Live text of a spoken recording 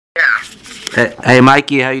Yeah. Hey,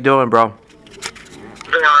 Mikey, how you doing, bro? Doing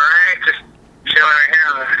alright, just chilling right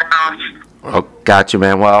here in the house. Oh, got you,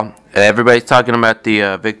 man. Well, everybody's talking about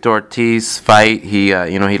the Victor Ortiz fight. He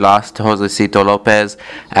lost to Josesito Lopez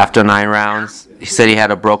after 9 rounds. He said he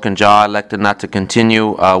had a broken jaw, elected not to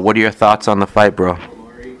continue. What are your thoughts on the fight, bro?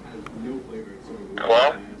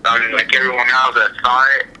 Well, like everyone else that saw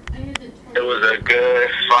it, it was a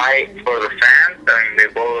good fight for the fans. They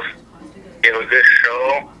both gave a good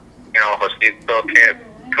show. Josesito kept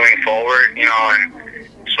coming forward, and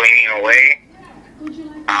swinging away.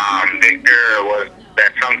 Victor was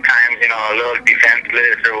that sometimes, a little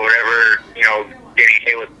defenseless or whatever, getting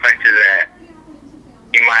hit with punches that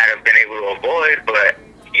he might have been able to avoid, but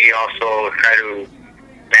he also tried to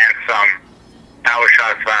land some power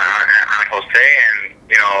shots on Jose, and,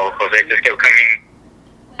 Jose just kept coming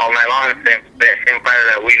all night long. The same fighter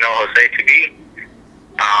that we know Jose to be.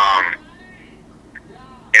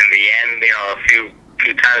 In the end, a few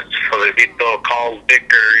times Josesito called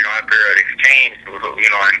Victor, after an exchange,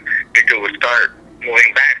 and Victor would start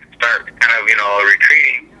moving back, start kind of,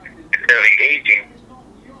 retreating instead of engaging.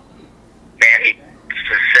 Man, he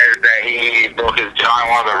says that he broke his jaw in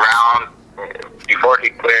one of the rounds before he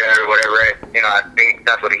quit or whatever. I think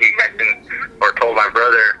that's what he mentioned or told my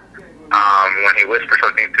brother when he whispered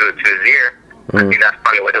something to his ear. I think that's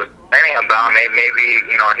probably what he was complaining about. Maybe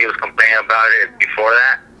he was complaining about it before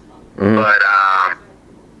that. But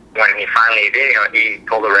when he finally did, he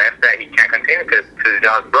told the ref that he can't continue because his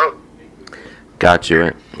jaw's broke. Got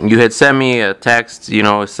you. You had sent me a text,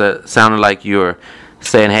 it sounded like you were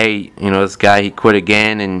saying, hey, this guy, he quit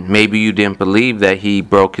again, and maybe you didn't believe that he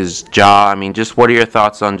broke his jaw. I mean, just what are your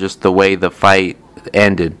thoughts on just the way the fight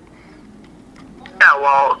ended? Yeah,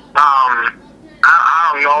 well,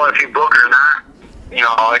 I don't know if he broke it or not.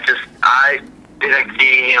 I didn't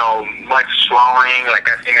see, much swallowing like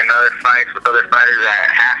I've seen in other fights with other fighters that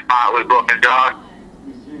half fought with broken jaws.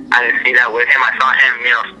 I didn't see that with him. I saw him,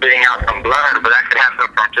 spitting out some blood, but that could happen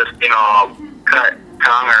from just, cut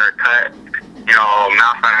tongue or cut,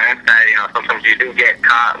 mouth on the inside. Sometimes you do get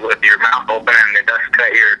caught with your mouth open and it does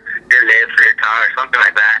cut your lips or your tongue or something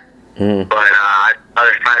like that. But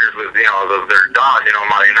other fighters with, their jaws,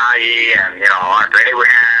 Malinagi and, Arthur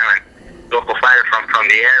Abraham and local fighters from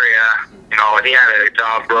the area, he had a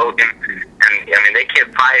jaw broken, and they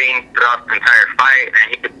kept fighting throughout the entire fight,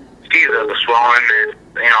 and he could see the swollen,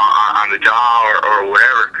 on the jaw or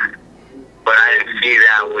whatever. But I didn't see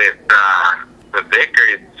that with Victor,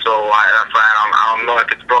 so that's why I don't know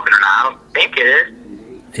if it's broken or not. I don't think it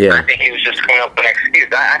is. Yeah. I think he was just coming up with an excuse.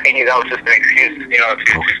 I think that was just an excuse,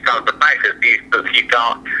 to stop the fight because he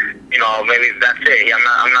thought, maybe that's it.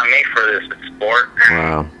 I'm not made for this sport.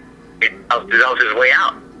 Wow. That was his way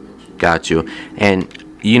out. Got you. And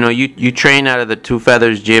you train out of the Two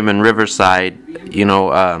Feathers gym in Riverside.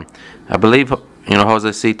 I believe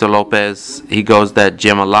Josesito Lopez, he goes that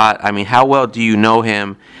gym a lot. I mean, how well do you know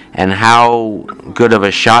him, and how good of a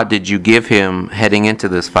shot did you give him heading into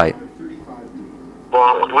this fight?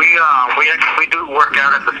 Well, we do work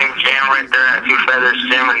out at the same gym right there at Two Feathers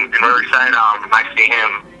gym in Riverside. I see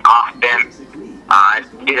him often. I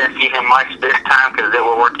didn't see him much this time because they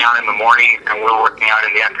were working out in the mornings and we were working out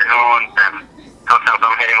in the afternoons, and sometimes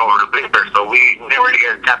I'm heading over to Blaisdell, so we didn't really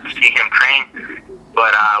get a chance to see him train.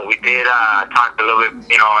 But we did talk a little bit,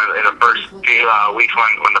 in the first few weeks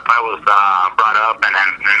when the fight was brought up and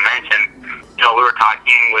mentioned. We were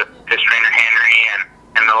talking with his trainer Henry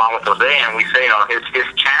and along with Jose, and we say, his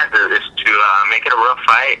chance is to make it a rough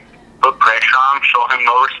fight, put pressure on him, show him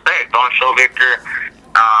no respect, don't show Victor,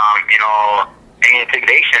 any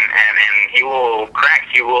intimidation, and he will crack,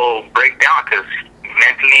 he will break down because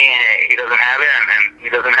mentally he doesn't have it, and he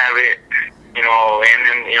doesn't have it,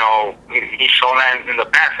 he's shown that in the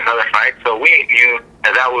past in other fights, so we knew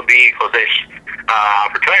that would be Jose's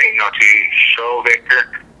opportunity, to show Victor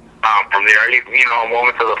from the early,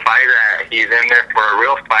 moments of the fight that he's in there for a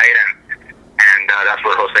real fight, and that's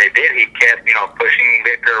what Jose did. He kept, pushing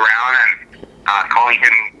Victor around and calling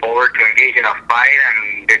him forward to engage in a fight,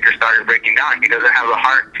 and Victor started breaking down. He doesn't have the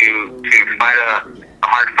heart to fight a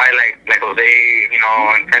hard fight like Jose,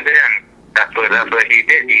 intended, and that's what he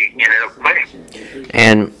did. He ended up quitting.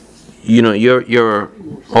 And your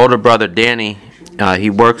older brother Danny, he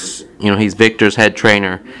works. He's Victor's head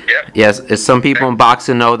trainer. Yep. Yes, as some people in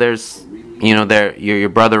boxing know, there's your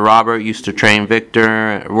brother Robert used to train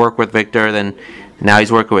Victor, work with Victor, then. Now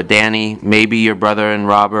he's working with Danny. Maybe your brother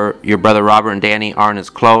Robert and Danny aren't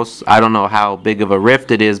as close. I don't know how big of a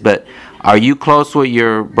rift it is, but are you close with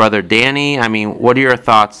your brother Danny? I mean, what are your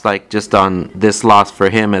thoughts, just on this loss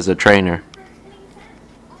for him as a trainer?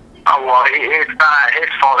 Oh, well, it's not his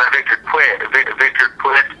fault that Victor quit. Victor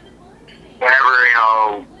quit whenever,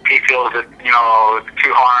 he feels that, it's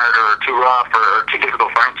too hard or too rough or too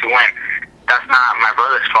difficult for him to win. That's not my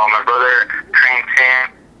brother's fault. My brother trains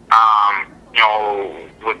him,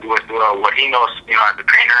 with what he knows, as a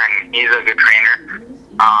trainer, and he's a good trainer.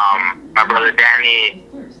 My brother Danny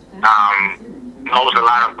knows a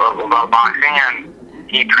lot about boxing, and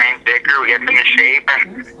he trains Victor. We get him in shape,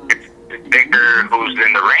 and it's Victor who's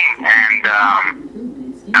in the ring. And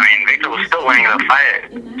Victor was still winning the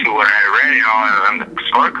fight to what I read, on the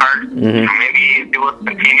scorecard. Mm-hmm. Maybe if he would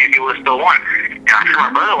continue, he would still won. And I'm sure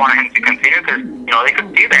my brother wanted him to continue because, they could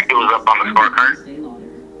see that he was up on the scorecard.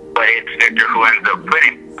 But it's Victor who ends up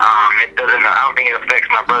quitting. I don't think it affects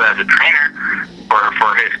my brother as a trainer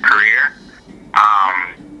for his career.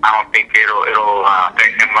 I don't think it'll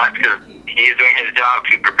affect him much because he's doing his job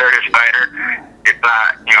to prepare his fighter. It's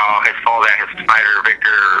not, his fault that his fighter,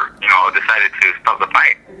 Victor, decided to stop the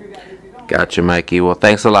fight. Gotcha, Mikey. Well,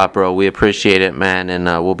 thanks a lot, bro. We appreciate it, man, and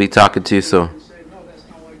we'll be talking to you soon.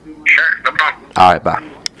 Sure, no problem. All right, bye.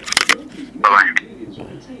 Bye-bye.